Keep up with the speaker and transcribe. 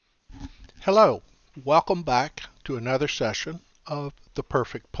Hello, welcome back to another session of The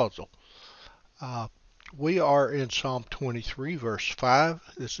Perfect Puzzle. Uh, we are in Psalm 23, verse 5.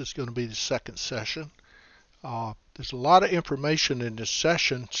 This is going to be the second session. There's a lot of information in this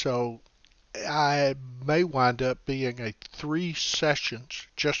session, so I may wind up being a 3 sessions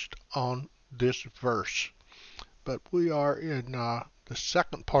just on this verse. But we are in the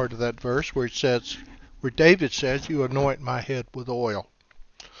second part of that verse where David says, "You anoint my head with oil."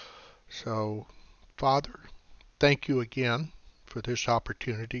 So, Father, thank you again for this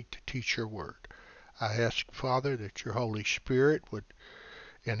opportunity to teach your word. I ask, Father, that your Holy Spirit would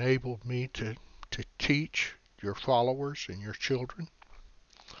enable me to teach your followers and your children,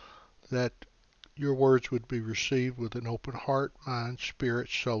 that your words would be received with an open heart, mind, spirit,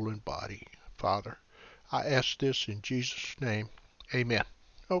 soul, and body. Father, I ask this in Jesus' name. Amen.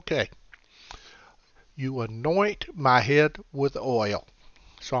 Okay. You anoint my head with oil.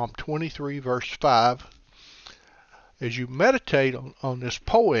 Psalm 23, verse 5. As you meditate on this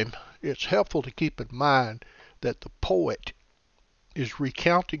poem, it's helpful to keep in mind that the poet is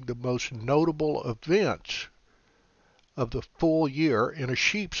recounting the most notable events of the full year in a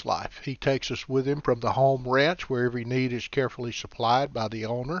sheep's life. He takes us with him from the home ranch, where every need is carefully supplied by the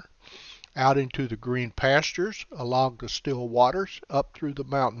owner, out into the green pastures, along the still waters, up through the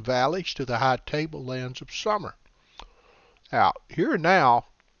mountain valleys to the high tablelands of summer. Now, here now,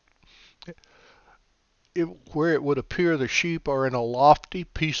 where it would appear the sheep are in a lofty,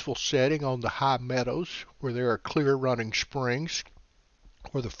 peaceful setting on the high meadows, where there are clear running springs,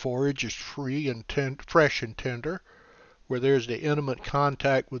 where the forage is free and fresh and tender, where there's the intimate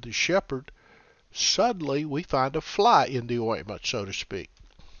contact with the shepherd, suddenly we find a fly in the ointment, so to speak.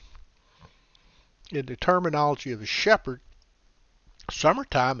 In the terminology of the shepherd,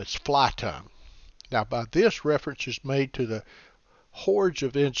 summertime is fly time. Now, by this, reference is made to the hordes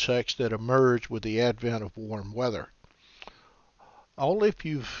of insects that emerge with the advent of warm weather. Only if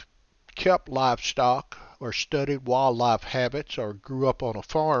you've kept livestock or studied wildlife habits or grew up on a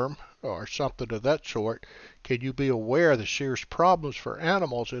farm or something of that sort can you be aware of the serious problems for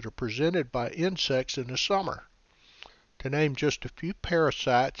animals that are presented by insects in the summer. To name just a few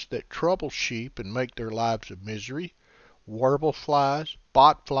parasites that trouble sheep and make their lives a misery: warble flies,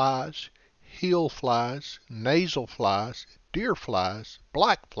 bot flies, heel flies, nasal flies, deer flies,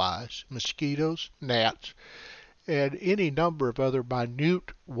 black flies, mosquitoes, gnats, and any number of other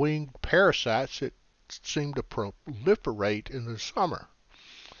minute winged parasites that seem to proliferate in the summer.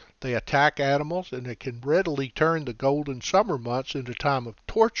 They attack animals, and they can readily turn the golden summer months into a time of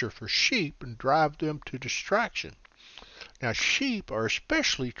torture for sheep and drive them to distraction. Now, sheep are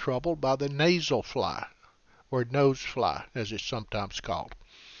especially troubled by the nasal fly, or nose fly, as it's sometimes called.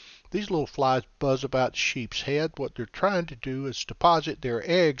 These little flies buzz about the sheep's head. What they're trying to do is deposit their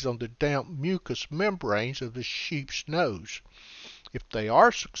eggs on the damp mucous membranes of the sheep's nose. If they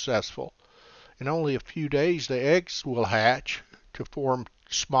are successful, in only a few days the eggs will hatch to form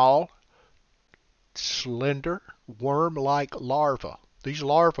small, slender, worm-like larvae. These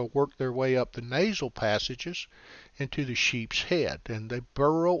larvae work their way up the nasal passages into the sheep's head, and they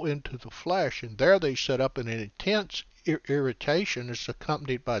burrow into the flesh, and there they set up an intense irritation is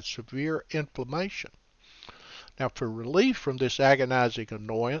accompanied by severe inflammation. Now, for relief from this agonizing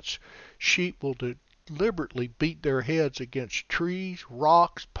annoyance, sheep will deliberately beat their heads against trees,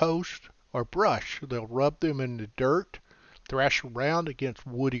 rocks, posts, or brush. They'll rub them in the dirt, thrash around against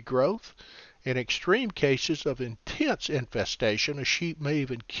woody growth. In extreme cases of intense infestation, a sheep may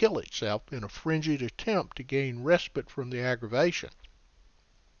even kill itself in a frenzied attempt to gain respite from the aggravation.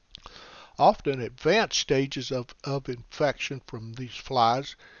 Often advanced stages of infection from these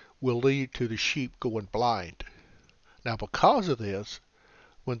flies will lead to the sheep going blind. Now, because of this,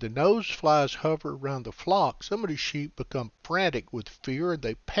 when the nose flies hover around the flock, some of the sheep become frantic with fear and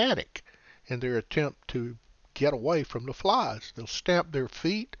they panic in their attempt to get away from the flies. They'll stamp their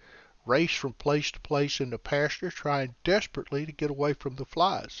feet, race from place to place in the pasture, trying desperately to get away from the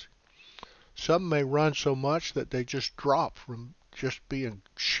flies. Some may run so much that they just drop from just being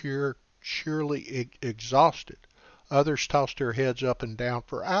sheerly exhausted. Others toss their heads up and down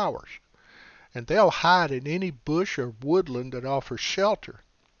for hours, and they'll hide in any bush or woodland that offers shelter.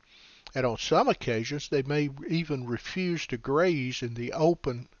 And on some occasions, they may even refuse to graze in the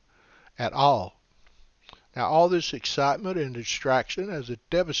open at all. Now, all this excitement and distraction has a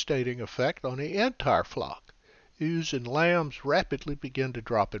devastating effect on the entire flock. Ewes and lambs rapidly begin to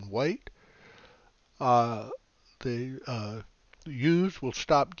drop in weight. The ewes will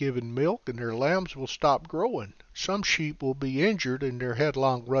stop giving milk and their lambs will stop growing. Some sheep will be injured in their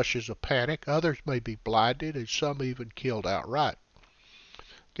headlong rushes of panic. Others may be blinded and some even killed outright.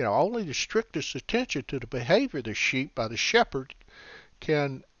 Only the strictest attention to the behavior of the sheep by the shepherd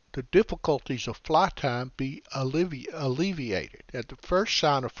can the difficulties of fly time be alleviated. At the first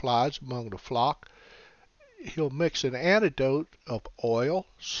sign of flies among the flock, he'll mix an antidote of oil,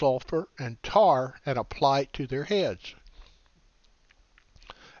 sulfur, and tar and apply it to their heads.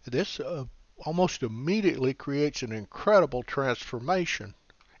 This almost immediately creates an incredible transformation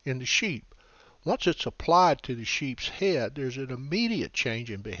in the sheep. Once it's applied to the sheep's head, there's an immediate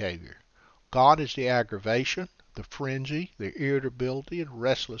change in behavior. Gone is the aggravation, the frenzy, the irritability, and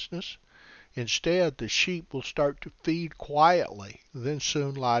restlessness. Instead, the sheep will start to feed quietly, then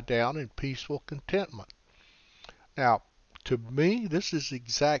soon lie down in peaceful contentment. Now, to me, this is the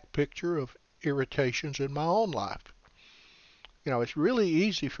exact picture of irritations in my own life. It's really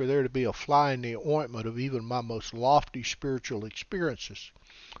easy for there to be a fly in the ointment of even my most lofty spiritual experiences.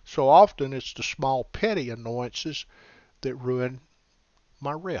 So often it's the small petty annoyances that ruin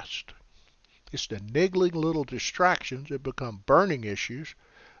my rest. It's the niggling little distractions that become burning issues,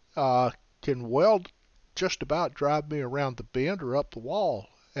 can well just about drive me around the bend or up the wall.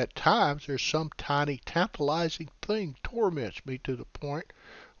 At times there's some tiny tantalizing thing torments me to the point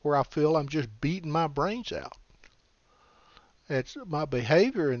where I feel I'm just beating my brains out. It's my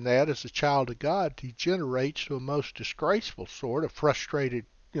behavior in that as a child of God degenerates to a most disgraceful sort of frustrated,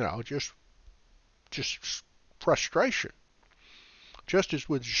 just frustration. Just as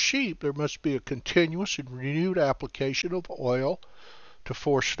with sheep, there must be a continuous and renewed application of oil to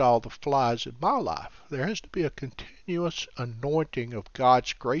forestall the flies in my life. There has to be a continuous anointing of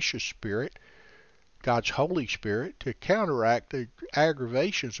God's gracious Spirit, God's Holy Spirit, to counteract the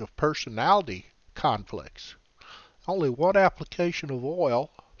aggravations of personality conflicts. Only one application of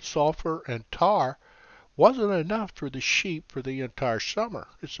oil, sulfur, and tar wasn't enough for the sheep for the entire summer.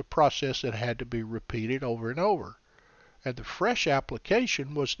 It's a process that had to be repeated over and over. And the fresh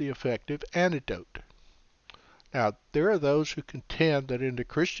application was the effective antidote. Now, there are those who contend that in the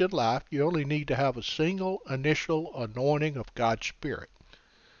Christian life you only need to have a single initial anointing of God's Spirit.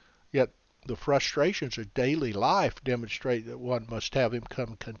 Yet the frustrations of daily life demonstrate that one must have Him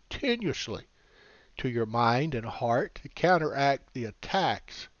come continuously to your mind and heart to counteract the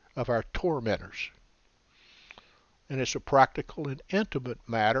attacks of our tormentors. And it's a practical and intimate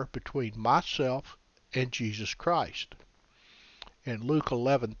matter between myself and Jesus Christ. In Luke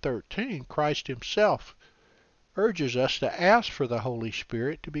 11:13, Christ Himself urges us to ask for the Holy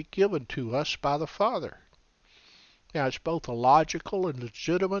Spirit to be given to us by the Father. Now, it's both a logical and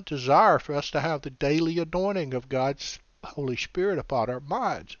legitimate desire for us to have the daily anointing of God's Holy Spirit upon our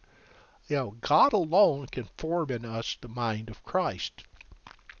minds. God alone can form in us the mind of Christ,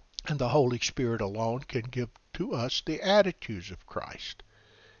 and the Holy Spirit alone can give to us the attitudes of Christ.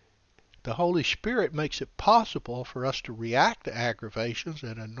 The Holy Spirit makes it possible for us to react to aggravations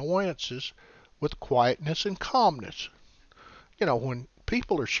and annoyances with quietness and calmness. When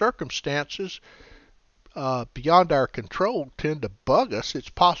people or circumstances beyond our control tend to bug us, it's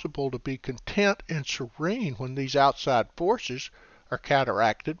possible to be content and serene when these outside forces are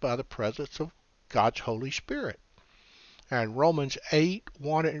counteracted by the presence of God's Holy Spirit. And Romans 8,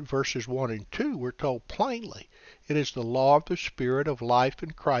 verses 1 and 2, we're told plainly, it is the law of the Spirit of life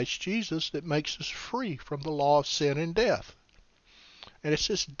in Christ Jesus that makes us free from the law of sin and death. And it's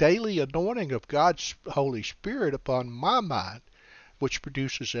this daily anointing of God's Holy Spirit upon my mind which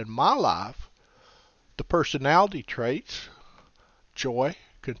produces in my life the personality traits, joy,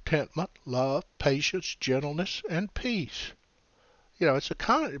 contentment, love, patience, gentleness, and peace.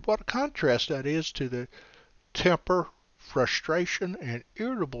 What a contrast that is to the temper, frustration, and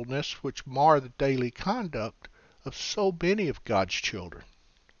irritableness which mar the daily conduct of so many of God's children.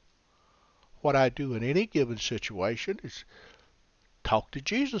 What I do in any given situation is talk to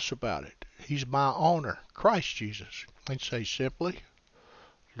Jesus about it. He's my owner, Christ Jesus, and say simply,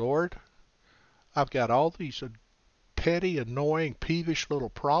 Lord, I've got all these petty, annoying, peevish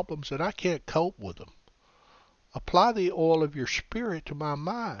little problems and I can't cope with them. Apply the oil of your Spirit to my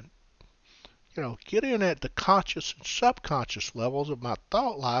mind. Get in at the conscious and subconscious levels of my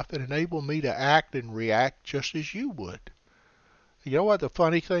thought life and enable me to act and react just as you would. You know what the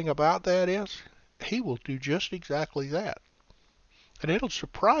funny thing about that is? He will do just exactly that. And it'll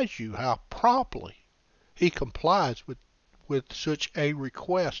surprise you how promptly He complies with such a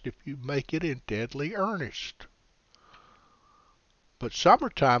request if you make it in deadly earnest. But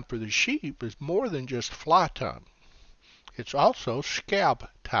summertime for the sheep is more than just fly time. It's also scab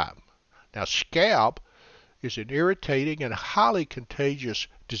time. Now, scab is an irritating and highly contagious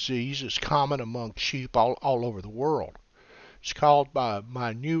disease that's common among sheep all over the world. It's caused by a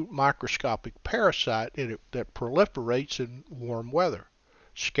minute microscopic parasite that proliferates in warm weather.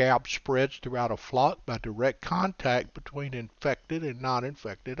 Scab spreads throughout a flock by direct contact between infected and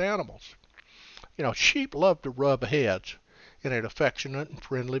non-infected animals. Sheep love to rub heads in an affectionate and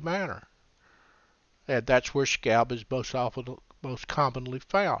friendly manner. And that's where scab is most commonly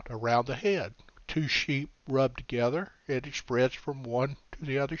found, around the head. Two sheep rub together, and it spreads from one to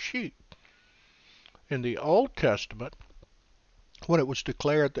the other sheep. In the Old Testament, when it was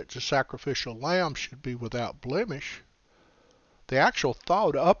declared that the sacrificial lamb should be without blemish, the actual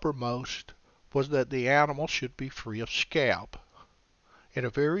thought uppermost was that the animal should be free of scab. In a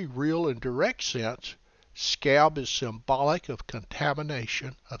very real and direct sense, scab is symbolic of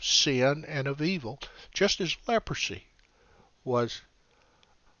contamination, of sin, and of evil, just as leprosy was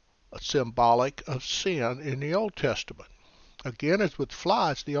symbolic of sin in the Old Testament. Again, as with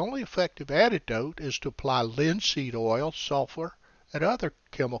flies, the only effective antidote is to apply linseed oil, sulfur, and other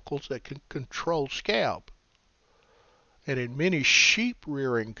chemicals that can control scab. And in many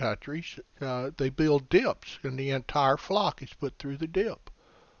sheep-rearing countries, they build dips, and the entire flock is put through the dip,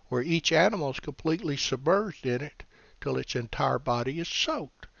 where each animal is completely submerged in it till its entire body is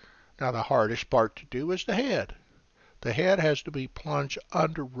soaked. Now, the hardest part to do is the head. The head has to be plunged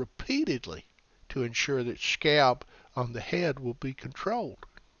under repeatedly to ensure that scab on the head will be controlled.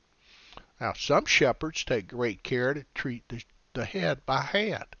 Now, some shepherds take great care to treat the head by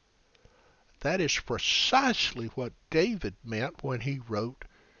hand. That is precisely what David meant when he wrote,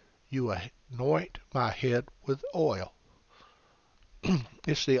 "You anoint my head with oil."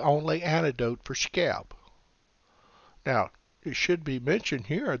 It's the only antidote for scab. Now, it should be mentioned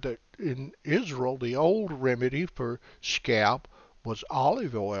here that in Israel, the old remedy for scab was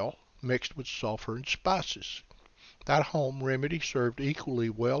olive oil mixed with sulfur and spices. That home remedy served equally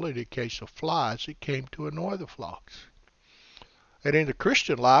well in the case of flies that came to annoy the flocks. And in the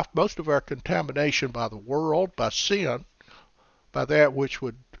Christian life, most of our contamination by the world, by sin, by that which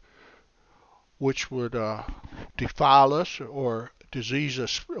would defile us or disease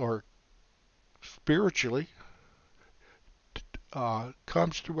us or spiritually,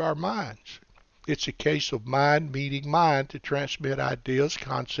 comes through our minds. It's a case of mind meeting mind to transmit ideas,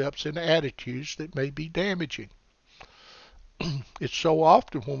 concepts, and attitudes that may be damaging. It's so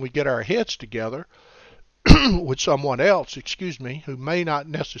often when we get our heads together with someone else, who may not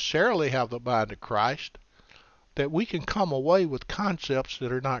necessarily have the mind of Christ, that we can come away with concepts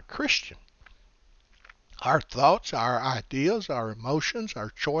that are not Christian. Our thoughts, our ideas, our emotions,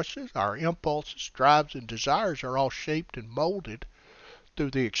 our choices, our impulses, drives, and desires are all shaped and molded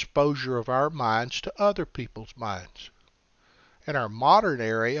through the exposure of our minds to other people's minds. In our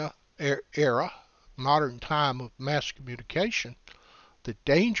modern modern time of mass communication, the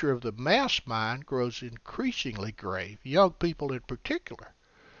danger of the mass mind grows increasingly grave. Young people in particular,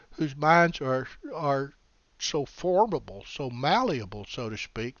 whose minds are so formable, so malleable, so to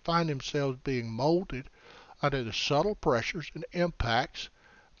speak, find themselves being molded under the subtle pressures and impacts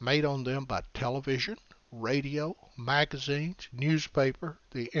made on them by television, radio, magazines, newspaper,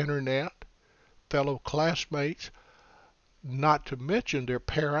 the internet, fellow classmates, not to mention their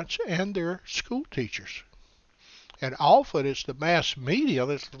parents and their school teachers. And often it's the mass media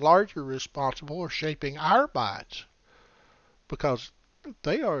that's largely responsible for shaping our minds, because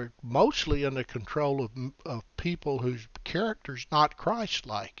they are mostly in the control of people whose character's not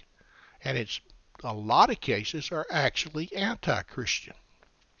Christ-like, and it's a lot of cases are actually anti-Christian.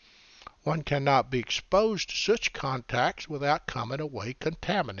 One cannot be exposed to such contacts without coming away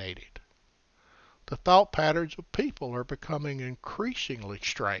contaminated. The thought patterns of people are becoming increasingly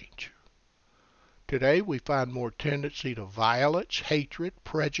strange. Today we find more tendency to violence, hatred,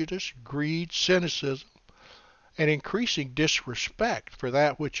 prejudice, greed, cynicism, and increasing disrespect for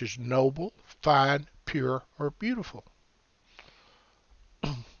that which is noble, fine, pure, or beautiful.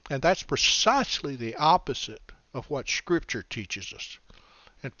 And that's precisely the opposite of what Scripture teaches us.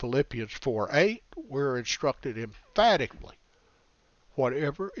 In Philippians 4:8, we're instructed emphatically,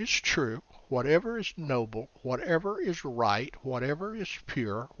 whatever is true, whatever is noble, whatever is right, whatever is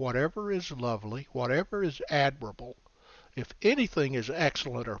pure, whatever is lovely, whatever is admirable, if anything is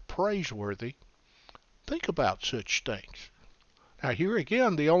excellent or praiseworthy, think about such things. Now here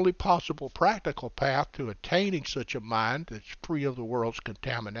again, the only possible practical path to attaining such a mind that's free of the world's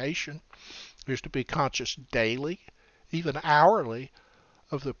contamination is to be conscious daily, even hourly,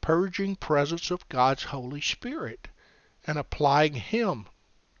 of the purging presence of God's Holy Spirit and applying Him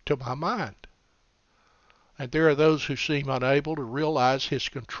to my mind. And there are those who seem unable to realize His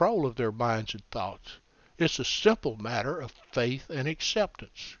control of their minds and thoughts. It's a simple matter of faith and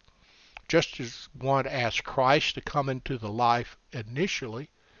acceptance. Just as one asks Christ to come into the life initially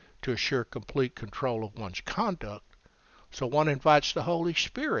to assure complete control of one's conduct, So one invites the Holy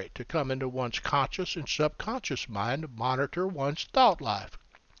Spirit to come into one's conscious and subconscious mind to monitor one's thought life.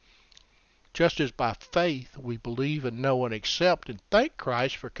 Just as by faith we believe and know and accept and thank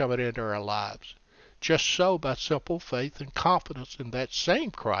Christ for coming into our lives, just so by simple faith and confidence in that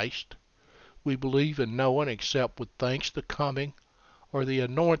same Christ, we believe and know and accept with thanks the coming or the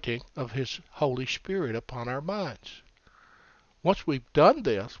anointing of His Holy Spirit upon our minds. Once we've done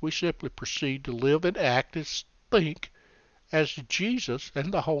this, we simply proceed to live and act and think as Jesus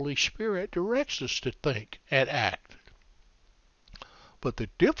and the Holy Spirit directs us to think and act. But the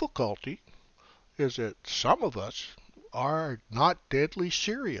difficulty is that some of us are not deadly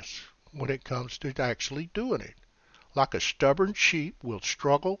serious when it comes to actually doing it. Like a stubborn sheep, we'll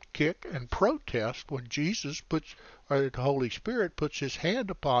struggle, kick, and protest when Jesus or the Holy Spirit puts His hand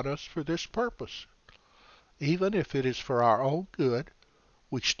upon us for this purpose. Even if it is for our own good,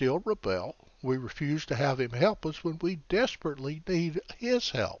 we still rebel. We refuse to have Him help us when we desperately need His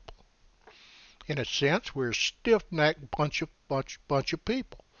help. In a sense, we're a stiff-necked bunch of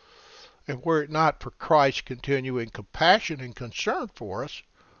people. And were it not for Christ's continuing compassion and concern for us,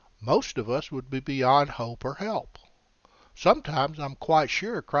 most of us would be beyond hope or help. Sometimes I'm quite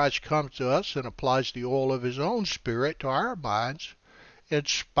sure Christ comes to us and applies the oil of His own Spirit to our minds in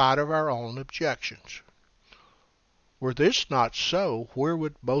spite of our own objections. Were this not so, where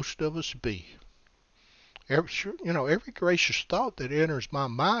would most of us be? Every gracious thought that enters my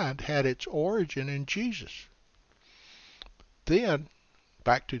mind had its origin in Jesus. Then,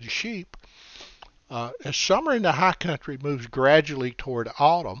 back to the sheep, as summer in the high country moves gradually toward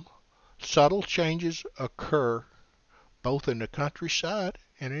autumn, subtle changes occur both in the countryside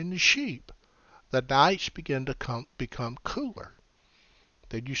and in the sheep. The nights begin to become cooler.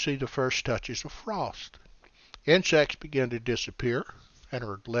 Then you see the first touches of frost. Insects begin to disappear and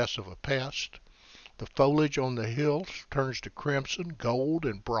are less of a pest. The foliage on the hills turns to crimson, gold,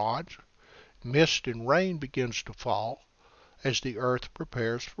 and bronze. Mist and rain begins to fall as the earth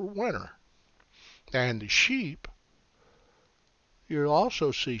prepares for winter. And the sheep, you'll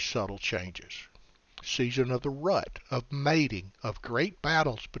also see subtle changes. Season of the rut, of mating, of great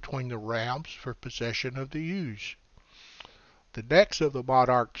battles between the rams for possession of the ewes. The necks of the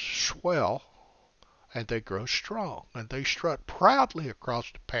monarchs swell, and they grow strong, and they strut proudly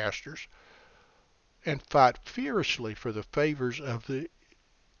across the pastures and fight fiercely for the favors of the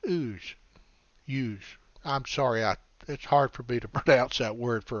ewes. I'm sorry, it's hard for me to pronounce that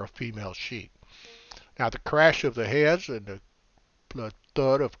word for a female sheep. Now the crash of the heads and the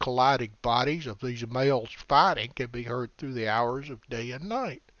thud of colliding bodies of these males fighting can be heard through the hours of day and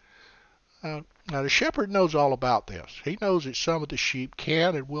night. Now the shepherd knows all about this. He knows that some of the sheep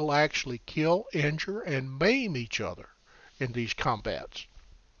can and will actually kill, injure, and maim each other in these combats.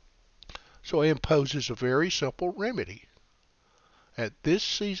 So he imposes a very simple remedy. At this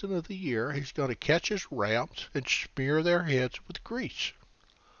season of the year, he's going to catch his rams and smear their heads with grease.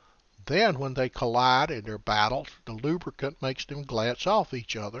 Then, when they collide in their battles, the lubricant makes them glance off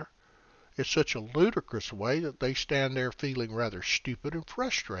each other in such a ludicrous way that they stand there feeling rather stupid and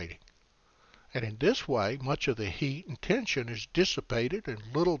frustrating. And in this way, much of the heat and tension is dissipated and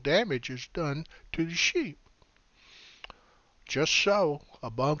little damage is done to the sheep. Just so,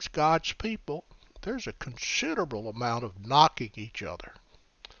 amongst God's people, there's a considerable amount of knocking each other.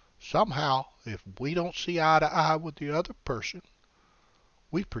 Somehow, if we don't see eye to eye with the other person,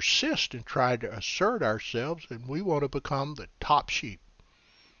 we persist in trying to assert ourselves, and we want to become the top sheep.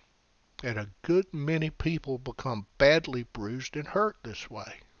 And a good many people become badly bruised and hurt this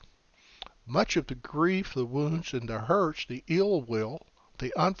way. Much of the grief, the wounds, and the hurts, the ill will,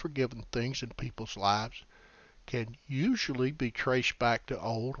 the unforgiven things in people's lives can usually be traced back to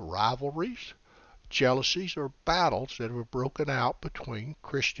old rivalries, jealousies, or battles that have broken out between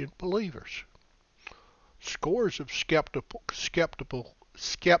Christian believers. Scores of skeptical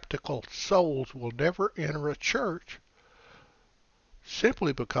souls will never enter a church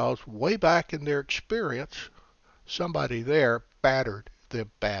simply because way back in their experience, somebody there battered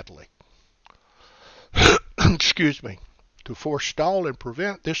them badly. Excuse me. To forestall and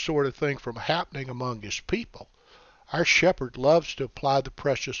prevent this sort of thing from happening among his people, our shepherd loves to apply the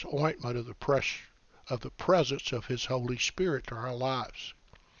precious ointment of the presence of his Holy Spirit to our lives.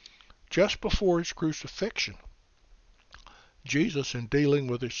 Just before his crucifixion, Jesus, in dealing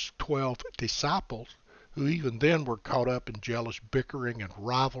with his 12 disciples, who even then were caught up in jealous bickering and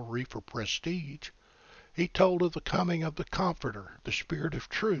rivalry for prestige, he told of the coming of the Comforter, the Spirit of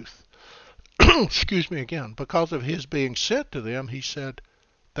truth. Excuse me again. Because of his being sent to them, he said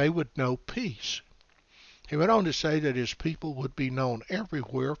they would know peace. He went on to say that his people would be known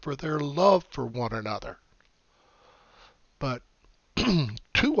everywhere for their love for one another. But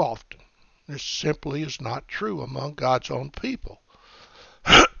too often, this simply is not true among God's own people.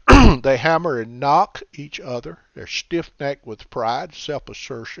 They hammer and knock each other. They're stiff-necked with pride,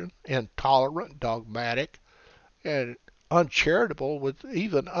 self-assertion, intolerant, dogmatic, and uncharitable with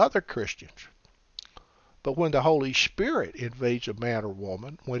even other Christians. But when the Holy Spirit invades a man or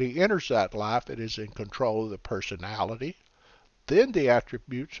woman, when he enters that life and is in control of the personality, then the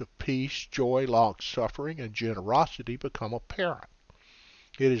attributes of peace, joy, long-suffering, and generosity become apparent.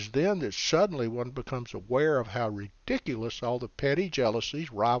 It is then that suddenly one becomes aware of how ridiculous all the petty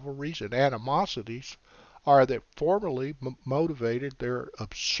jealousies, rivalries, and animosities are that formerly motivated their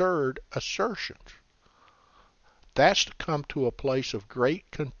absurd assertions. That's to come to a place of great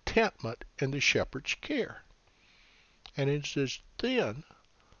contentment in the shepherd's care. And it is then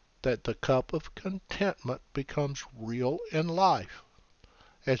that the cup of contentment becomes real in life.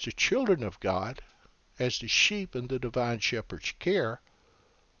 As the children of God, as the sheep in the divine shepherd's care,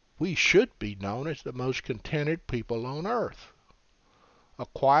 we should be known as the most contented people on earth. A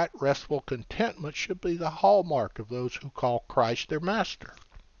quiet, restful contentment should be the hallmark of those who call Christ their master.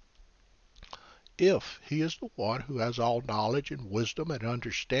 If he is the one who has all knowledge and wisdom and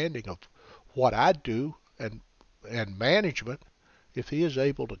understanding of what I do and management, if he is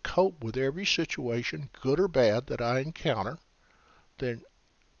able to cope with every situation, good or bad, that I encounter, then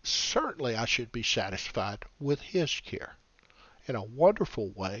certainly I should be satisfied with his care. In a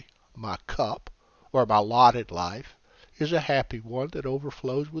wonderful way, my cup, or my allotted life, is a happy one that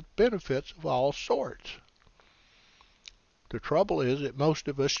overflows with benefits of all sorts. The trouble is that most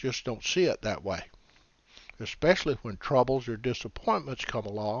of us just don't see it that way. Especially when troubles or disappointments come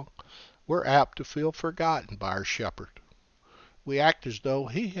along, we're apt to feel forgotten by our shepherd. We act as though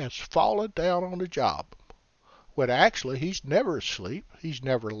he has fallen down on the job, when actually he's never asleep, he's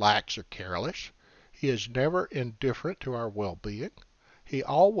never lax or careless, he is never indifferent to our well-being, he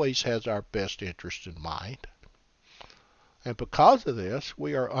always has our best interest in mind. And because of this,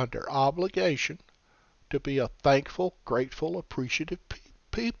 we are under obligation to be a thankful, grateful, appreciative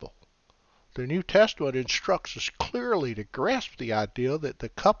people. The New Testament instructs us clearly to grasp the idea that the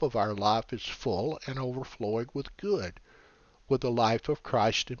cup of our life is full and overflowing with good, with the life of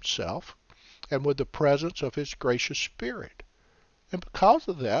Christ himself, and with the presence of his gracious Spirit. And because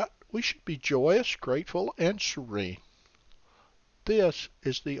of that, we should be joyous, grateful, and serene. This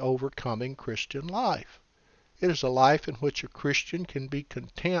is the overcoming Christian life. It is a life in which a Christian can be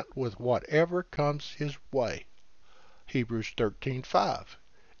content with whatever comes his way. Hebrews 13:5.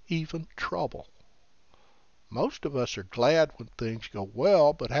 Even trouble. Most of us are glad when things go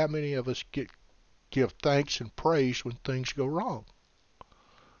well, but how many of us give thanks and praise when things go wrong?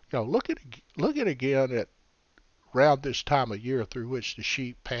 Look at again at around this time of year through which the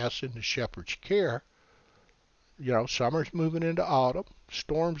sheep pass into shepherd's care. Summer's moving into autumn.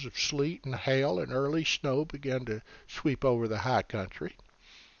 Storms of sleet and hail and early snow begin to sweep over the high country.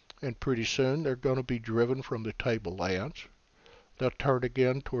 And pretty soon they're going to be driven from the tablelands. They'll turn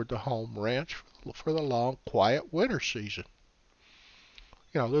again toward the home ranch for the long, quiet winter season.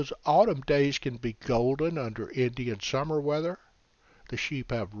 Those autumn days can be golden under Indian summer weather. The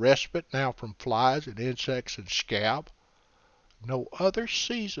sheep have respite now from flies and insects and scab. No other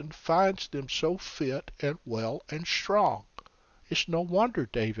season finds them so fit and well and strong. It's no wonder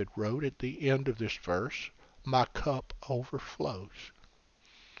David wrote at the end of this verse, "My cup overflows."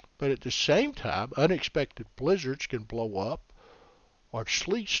 But at the same time, unexpected blizzards can blow up, or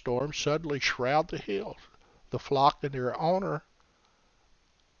sleet storms suddenly shroud the hills. The flock and their owner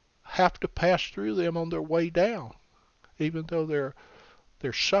have to pass through them on their way down, even though they're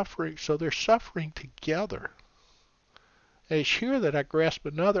suffering. So they're suffering together. And it's here that I grasp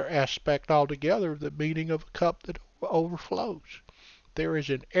another aspect altogether of the meaning of a cup that overflows. There is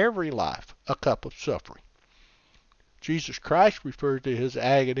in every life a cup of suffering. Jesus Christ referred to his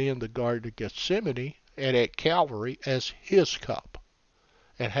agony in the Garden of Gethsemane and at Calvary as his cup.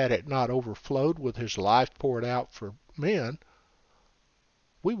 And had it not overflowed with his life poured out for men,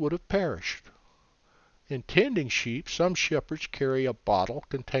 we would have perished. In tending sheep, some shepherds carry a bottle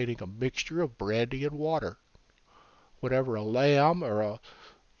containing a mixture of brandy and water. Whenever a lamb or a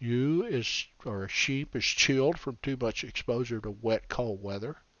sheep is chilled from too much exposure to wet, cold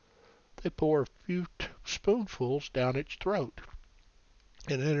weather, they pour a few spoonfuls down its throat.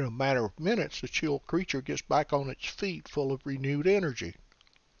 And in a matter of minutes, the chilled creature gets back on its feet full of renewed energy.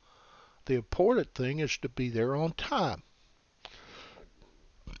 The important thing is to be there on time,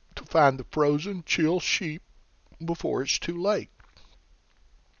 to find the frozen, chilled sheep before it's too late.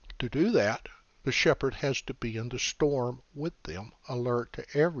 To do that, the shepherd has to be in the storm with them, alert to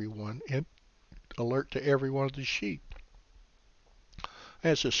every one of the sheep.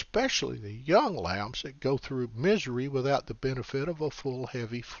 And it's especially the young lambs that go through misery without the benefit of a full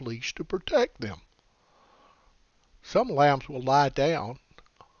heavy fleece to protect them. Some lambs will lie down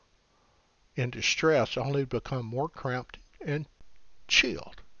in distress only to become more cramped and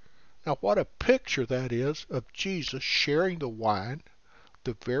chilled. Now, what a picture that is of Jesus sharing the wine,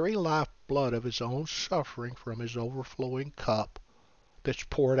 the very life blood of his own suffering from his overflowing cup that's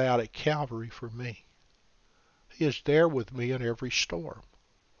poured out at Calvary for me. He is there with me in every storm.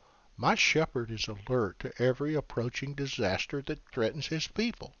 My shepherd is alert to every approaching disaster that threatens his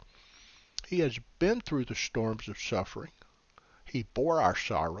people. He has been through the storms of suffering. He bore our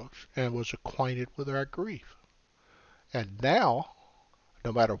sorrows and was acquainted with our grief. And now,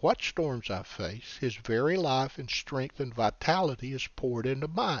 no matter what storms I face, his very life and strength and vitality is poured into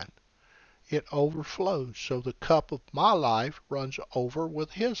mine. It overflows, so the cup of my life runs over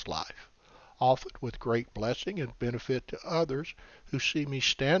with his life, often with great blessing and benefit to others who see me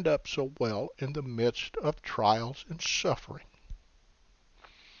stand up so well in the midst of trials and suffering.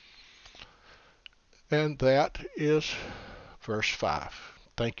 And that is verse 5.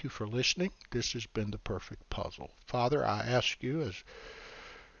 Thank you for listening. This has been the Perfect Puzzle. Father, I ask you as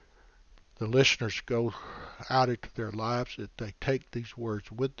the listeners go out into their lives that they take these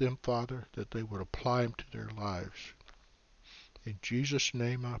words with them, Father, that they would apply them to their lives. In Jesus'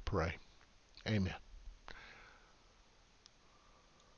 name I pray. Amen.